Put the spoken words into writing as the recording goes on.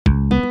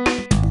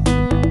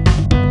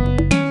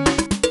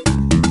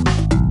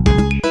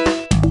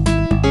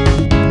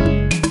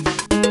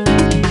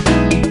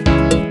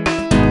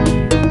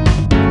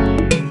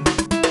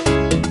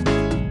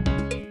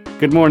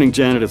Good morning,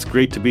 Janet. It's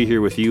great to be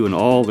here with you and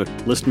all the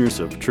listeners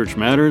of Church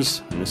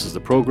Matters. And this is the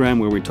program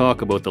where we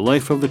talk about the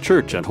life of the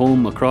church at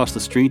home, across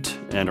the street,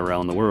 and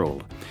around the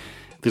world.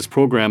 This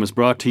program is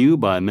brought to you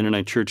by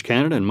Mennonite Church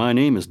Canada, and my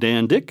name is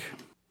Dan Dick.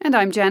 And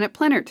I'm Janet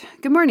Plenert.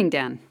 Good morning,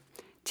 Dan.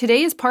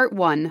 Today is part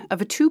one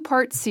of a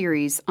two-part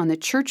series on the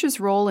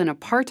church's role in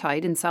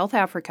apartheid in South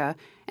Africa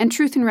and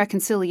truth and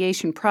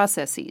reconciliation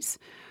processes.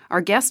 Our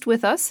guest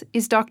with us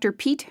is Dr.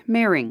 Piet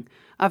Meiring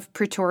of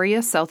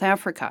Pretoria, South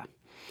Africa.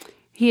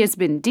 He has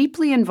been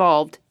deeply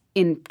involved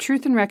in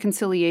truth and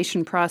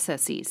reconciliation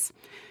processes.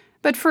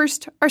 But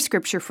first, our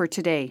scripture for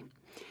today.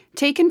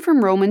 Taken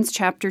from Romans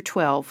chapter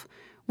 12,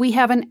 we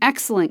have an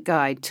excellent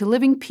guide to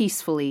living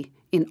peacefully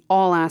in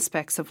all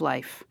aspects of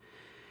life.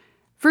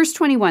 Verse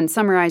 21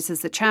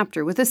 summarizes the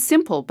chapter with a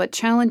simple but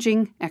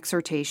challenging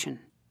exhortation.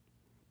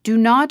 Do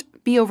not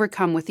be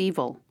overcome with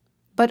evil,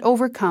 but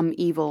overcome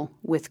evil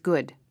with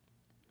good.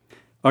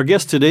 Our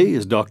guest today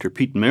is Dr.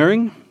 Piet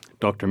Meiring.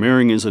 Dr.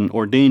 Meiring is an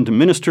ordained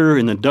minister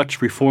in the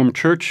Dutch Reformed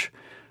Church,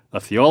 a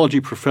theology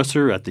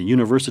professor at the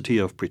University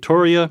of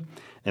Pretoria,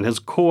 and has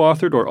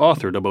co-authored or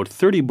authored about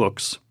 30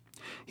 books.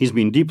 He's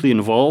been deeply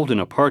involved in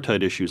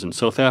apartheid issues in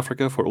South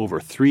Africa for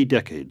over 3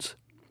 decades.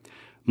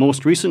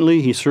 Most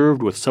recently, he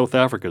served with South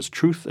Africa's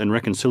Truth and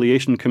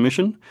Reconciliation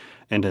Commission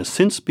and has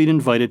since been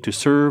invited to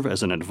serve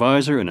as an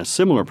advisor in a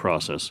similar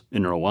process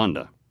in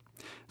Rwanda.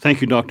 Thank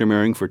you, Dr.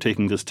 Meiring, for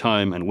taking this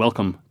time, and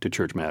welcome to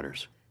Church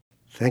Matters.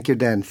 Thank you,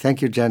 Dan.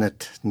 Thank you,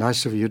 Janet.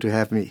 Nice of you to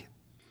have me.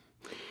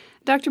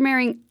 Dr.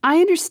 Meiring, I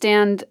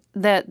understand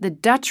that the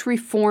Dutch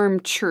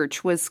Reformed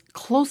Church was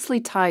closely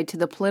tied to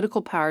the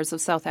political powers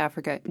of South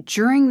Africa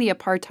during the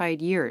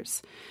apartheid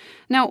years.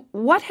 Now,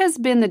 what has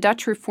been the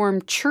Dutch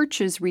Reformed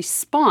Church's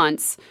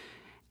response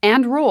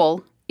and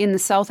role in the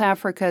South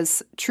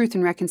Africa's truth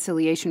and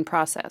reconciliation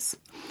process?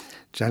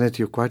 Janet,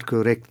 you're quite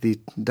correct. The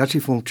Dutch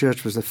Reformed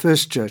Church was the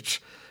first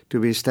church to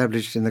be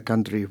established in the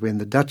country. When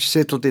the Dutch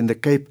settled in the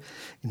Cape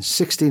in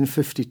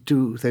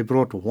 1652, they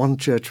brought one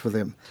church for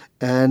them.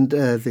 And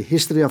the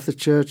history of the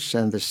church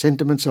and the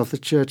sentiments of the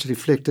church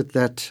reflected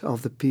that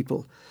of the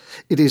people.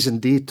 It is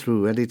indeed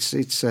true, and it's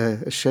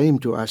a shame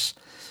to us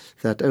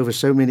that over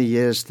so many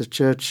years the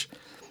church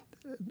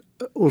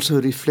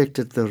also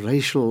reflected the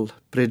racial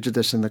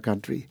prejudice in the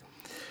country.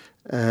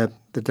 The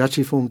Dutch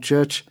Reformed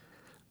Church,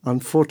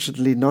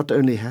 unfortunately, not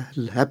only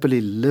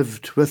happily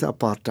lived with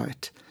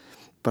apartheid,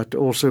 but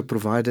also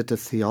provided a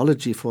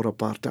theology for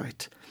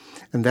apartheid.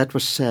 And that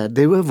was sad.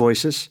 There were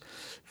voices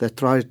that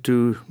tried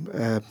to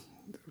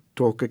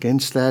talk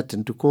against that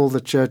and to call the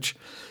church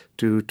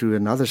to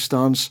another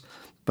stance,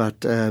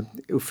 but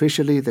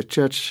officially the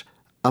church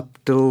up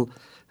till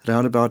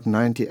around about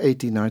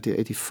 1980,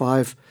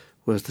 1985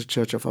 was the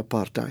church of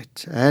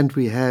apartheid. And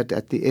we had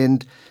at the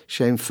end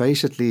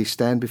shamefacedly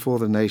stand before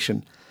the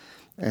nation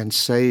and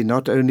say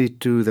not only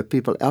to the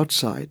people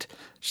outside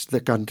the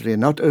country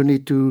and not only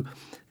to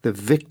the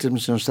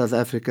victims in South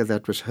Africa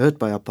that was hurt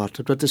by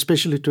apartheid, but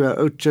especially to our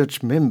own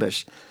church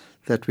members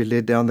that we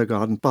led down the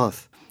garden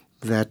path,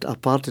 that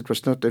apartheid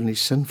was not only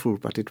sinful,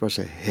 but it was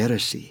a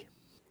heresy.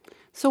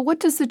 So what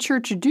does the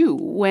church do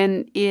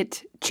when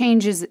it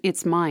changes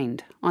its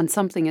mind on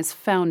something as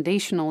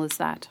foundational as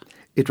that?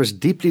 It was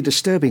deeply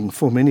disturbing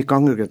for many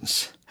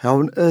congregants. How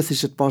on earth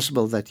is it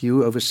possible that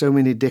you, over so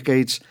many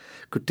decades,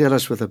 could tell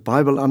us with a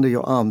Bible under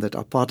your arm that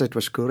apartheid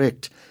was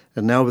correct,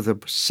 and now with the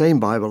same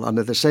Bible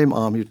under the same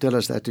arm, you tell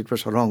us that it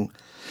was wrong?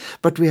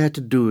 But we had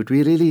to do it.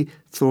 We really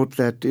thought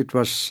that it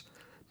was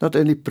not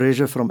only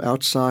pressure from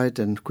outside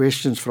and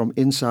questions from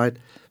inside,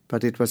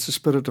 but it was the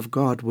Spirit of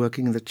God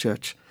working in the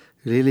church,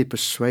 really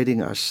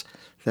persuading us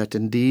that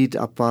indeed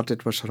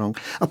apartheid was wrong.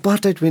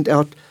 Apartheid went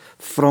out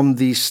from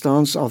the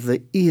stance of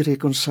the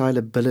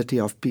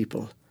irreconcilability of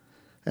people.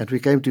 And we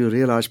came to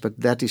realize, but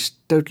that is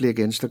totally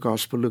against the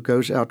gospel, who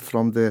goes out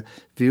from the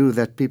view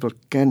that people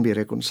can be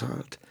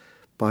reconciled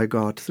by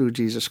God through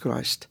Jesus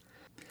Christ.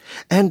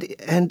 And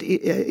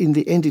in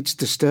the end, it's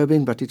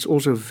disturbing, but it's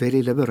also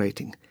very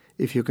liberating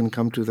if you can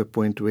come to the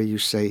point where you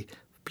say,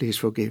 please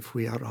forgive,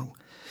 we are wrong.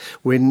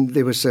 When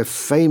there was a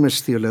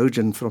famous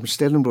theologian from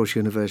Stellenbosch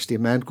University, a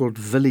man called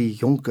Willie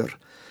Jonker,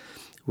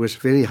 who was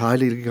very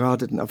highly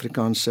regarded in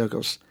Afrikaans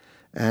circles,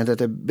 and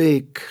at a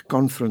big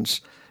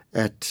conference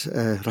at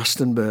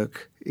Rustenburg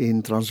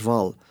in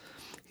Transvaal,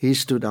 he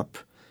stood up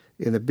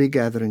in a big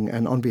gathering,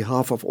 and on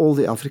behalf of all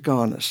the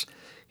Afrikaners,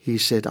 he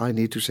said, I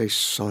need to say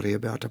sorry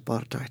about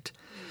apartheid.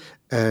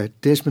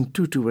 Desmond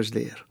Tutu was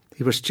there.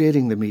 He was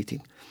chairing the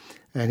meeting,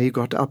 and he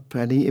got up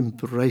and he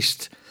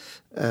embraced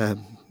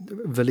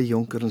Willie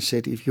Jonker and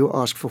said, if you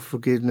ask for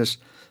forgiveness,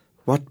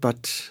 what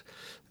but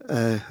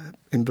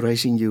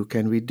embracing you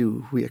can we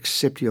do? We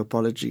accept your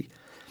apology.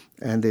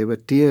 And there were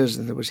tears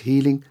and there was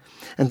healing.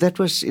 And that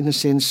was, in a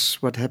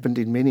sense, what happened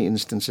in many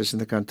instances in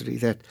the country,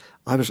 that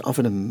I was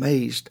often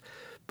amazed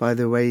by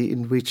the way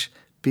in which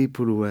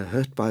people who were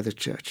hurt by the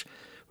church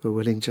were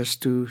willing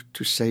just to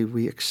say,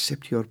 we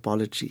accept your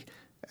apology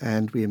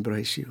and we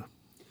embrace you.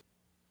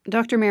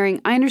 Dr. Meiring,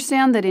 I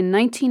understand that in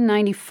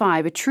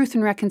 1995, a Truth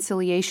and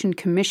Reconciliation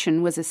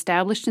Commission was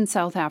established in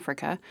South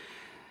Africa.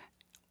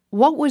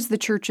 What was the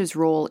church's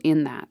role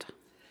in that?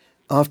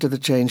 After the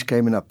change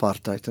came in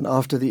apartheid and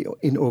after the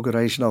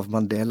inauguration of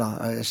Mandela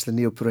as the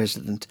new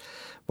president,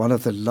 one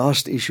of the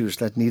last issues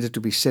that needed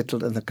to be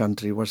settled in the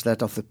country was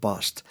that of the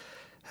past.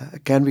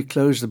 Can we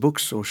close the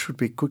books or should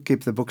we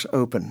keep the books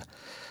open?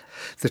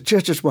 The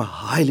churches were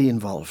highly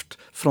involved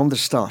from the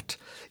start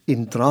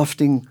in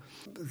drafting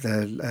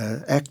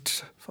the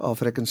Act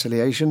of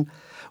Reconciliation,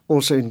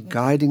 also in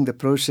guiding the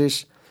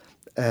process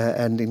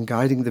and in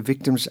guiding the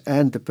victims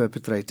and the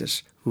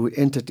perpetrators who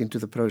entered into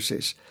the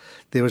process.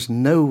 There was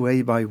no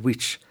way by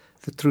which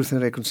the Truth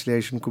and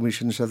Reconciliation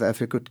Commission in South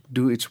Africa could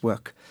do its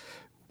work,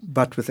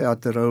 but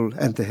without the role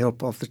and the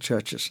help of the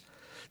churches.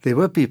 There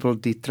were people,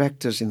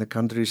 detractors in the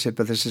country, who said,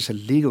 but this is a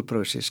legal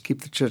process,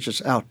 keep the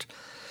churches out.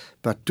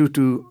 But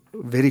Tutu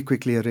very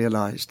quickly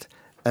realized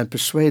and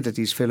persuaded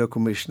his fellow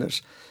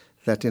commissioners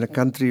that in a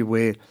country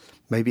where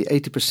maybe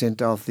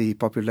 80% of the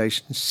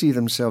population see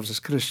themselves as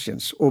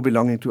Christians or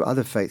belonging to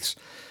other faiths,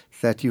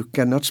 that you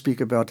cannot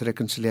speak about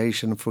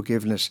reconciliation and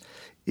forgiveness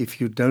if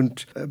you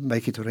don't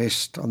make it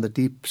rest on the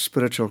deep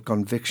spiritual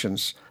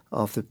convictions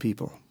of the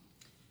people.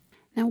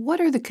 Now, what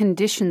are the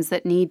conditions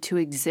that need to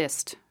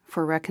exist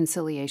for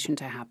reconciliation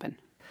to happen?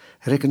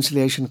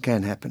 Reconciliation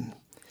can happen.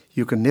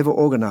 You can never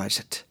organize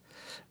it.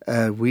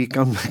 We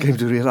came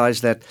to realize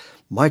that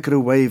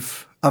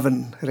microwave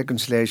oven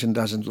reconciliation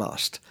doesn't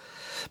last.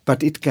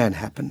 But it can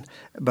happen.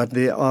 But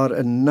there are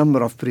a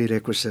number of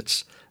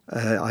prerequisites.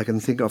 I can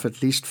think of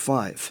at least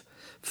 5.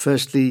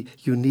 Firstly,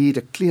 you need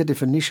a clear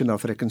definition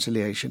of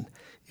reconciliation.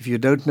 If you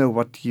don't know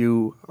what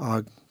you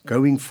are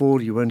going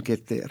for, you won't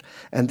get there.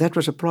 And that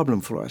was a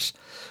problem for us.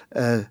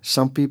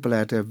 Some people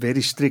had a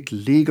very strict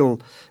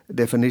legal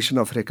definition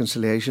of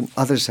reconciliation.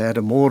 Others had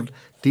a more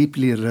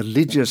deeply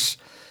religious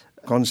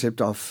concept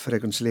of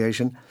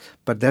reconciliation.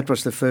 But that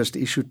was the first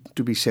issue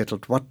to be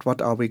settled.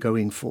 What are we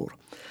going for?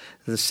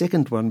 The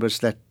second one was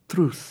that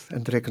truth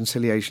and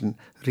reconciliation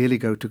really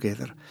go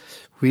together.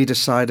 We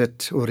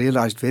decided or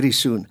realized very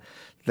soon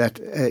that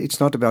it's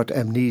not about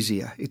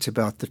amnesia, it's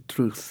about the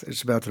truth,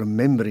 it's about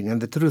remembering.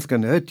 And the truth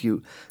can hurt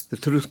you, the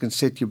truth can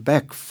set you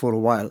back for a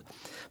while,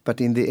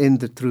 but in the end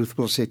the truth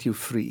will set you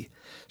free.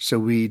 So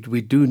we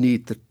do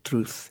need the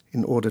truth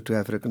in order to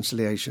have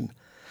reconciliation.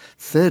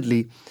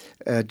 Thirdly,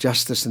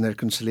 justice and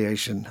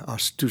reconciliation are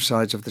 2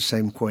 sides of the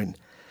same coin.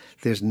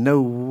 There's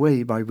no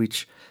way by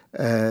which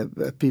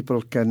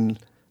people can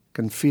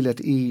feel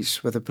at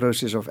ease with the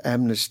process of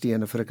amnesty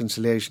and of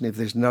reconciliation if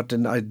there's not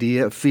an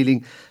idea, a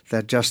feeling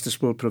that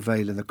justice will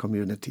prevail in the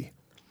community.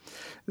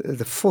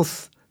 The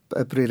 4th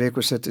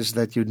prerequisite is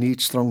that you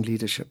need strong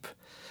leadership.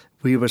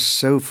 We were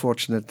so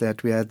fortunate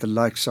that we had the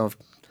likes of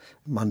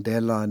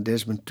Mandela and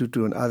Desmond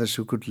Tutu and others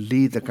who could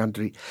lead the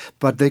country,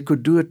 but they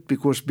could do it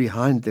because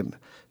behind them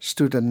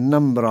stood a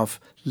number of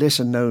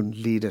lesser-known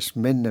leaders,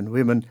 men and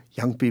women,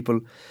 young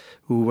people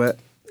who were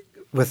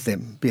with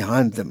them,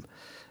 behind them.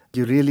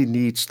 You really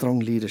need strong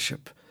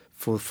leadership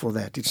for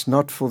that. It's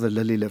not for the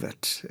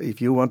lily-livered.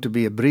 If you want to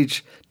be a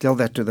bridge, tell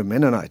that to the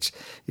Mennonites.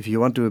 If you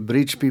want to be a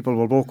bridge, people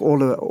will walk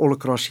all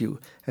across you,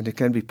 and it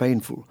can be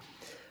painful.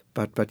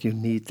 But you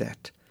need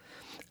that.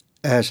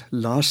 As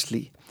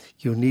lastly,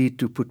 you need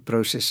to put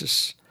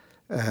processes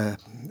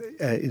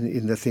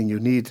in the thing.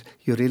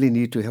 You really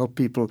need to help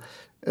people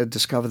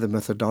discover the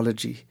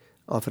methodology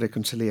of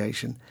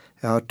reconciliation,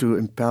 how to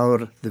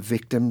empower the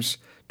victims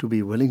to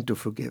be willing to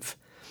forgive,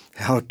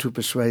 how to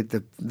persuade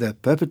the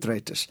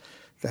perpetrators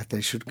that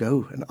they should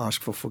go and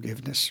ask for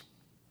forgiveness.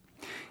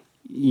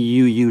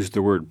 You used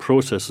the word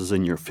processes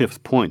in your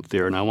 5th point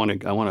there, and I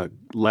want to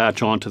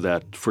latch on to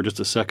that for just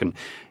a second.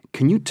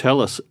 Can you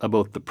tell us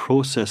about the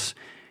process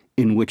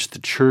in which the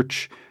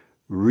church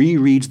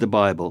rereads the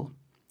Bible,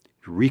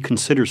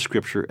 reconsiders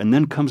Scripture, and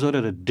then comes out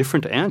at a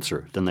different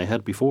answer than they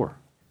had before?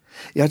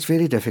 Yeah, it's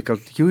very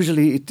difficult.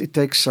 Usually it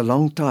takes a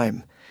long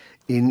time.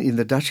 In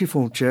the Dutch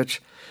Reformed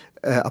Church,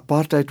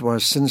 apartheid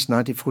was since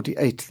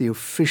 1948 the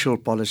official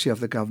policy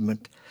of the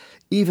government.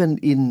 Even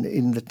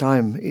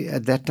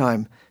at that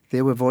time,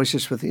 there were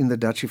voices within the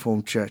Dutch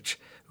Reformed Church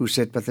who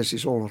said, but this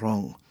is all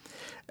wrong.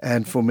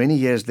 And for many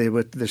years,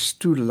 there's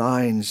 2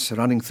 lines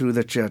running through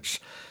the church.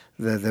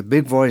 The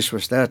big voice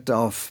was that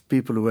of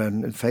people who were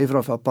in favor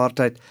of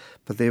apartheid,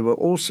 but there were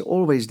also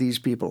always these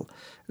people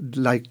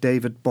like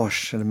David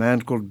Bosch and a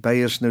man called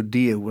Beyers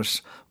Naudé, who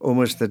was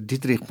almost the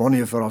Dietrich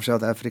Bonhoeffer of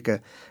South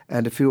Africa,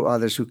 and a few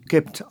others who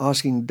kept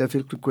asking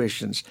difficult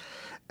questions.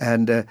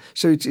 And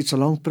so it's a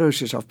long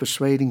process of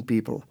persuading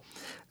people.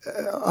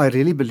 I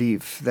really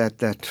believe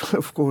that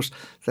of course,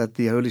 that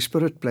the Holy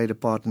Spirit played a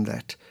part in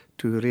that,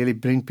 to really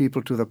bring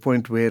people to the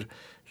point where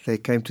they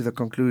came to the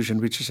conclusion,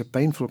 which is a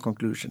painful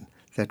conclusion,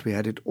 that we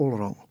had it all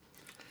wrong.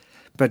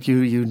 But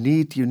you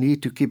need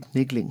to keep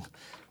niggling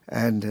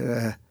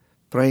and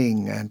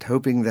praying and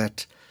hoping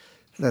that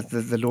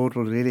the Lord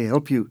will really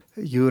help you.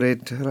 You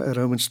read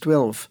Romans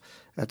 12.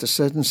 At a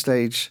certain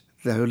stage,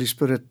 the Holy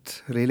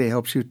Spirit really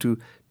helps you to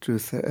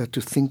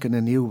think in a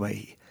new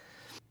way.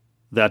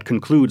 That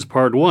concludes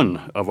part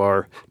 1 of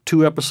our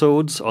 2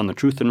 episodes on the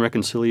Truth and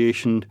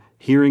Reconciliation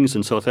hearings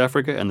in South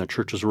Africa and the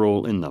Church's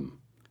role in them.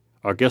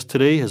 Our guest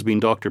today has been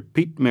Dr.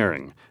 Piet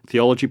Meiring,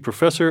 theology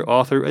professor,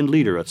 author, and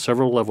leader at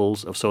several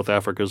levels of South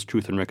Africa's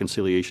Truth and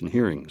Reconciliation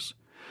hearings.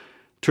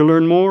 To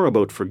learn more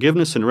about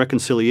forgiveness and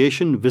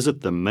reconciliation, visit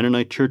the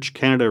Mennonite Church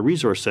Canada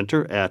Resource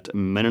Centre at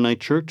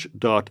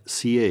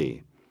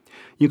mennonitechurch.ca.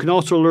 You can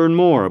also learn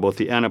more about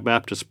the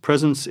Anabaptist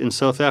presence in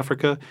South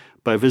Africa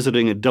by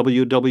visiting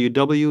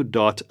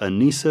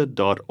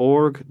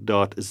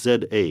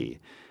www.anisa.org.za.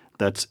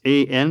 That's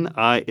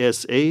anisa.org.za.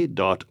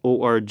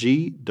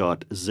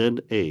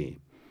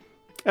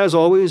 As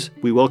always,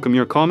 we welcome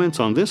your comments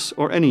on this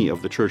or any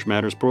of the Church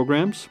Matters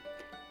programs.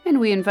 And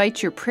we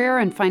invite your prayer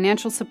and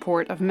financial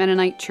support of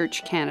Mennonite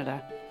Church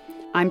Canada.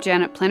 I'm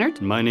Janet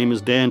Plenert. My name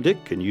is Dan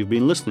Dick, and you've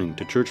been listening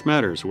to Church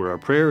Matters, where our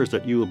prayer is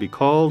that you will be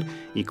called,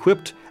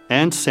 equipped,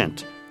 and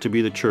sent to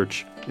be the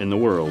church in the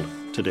world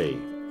today.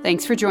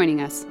 Thanks for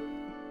joining us.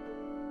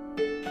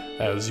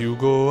 As you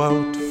go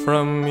out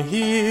from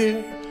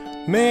here,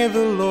 may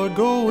the Lord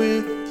go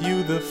with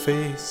you, the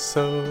face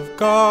of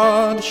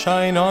God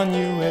shine on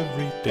you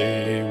every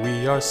day.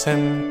 We are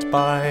sent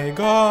by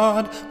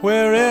God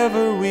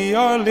wherever we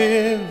are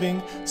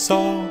living,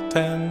 salt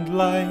and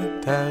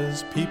light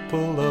as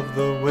people of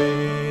the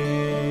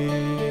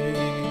way.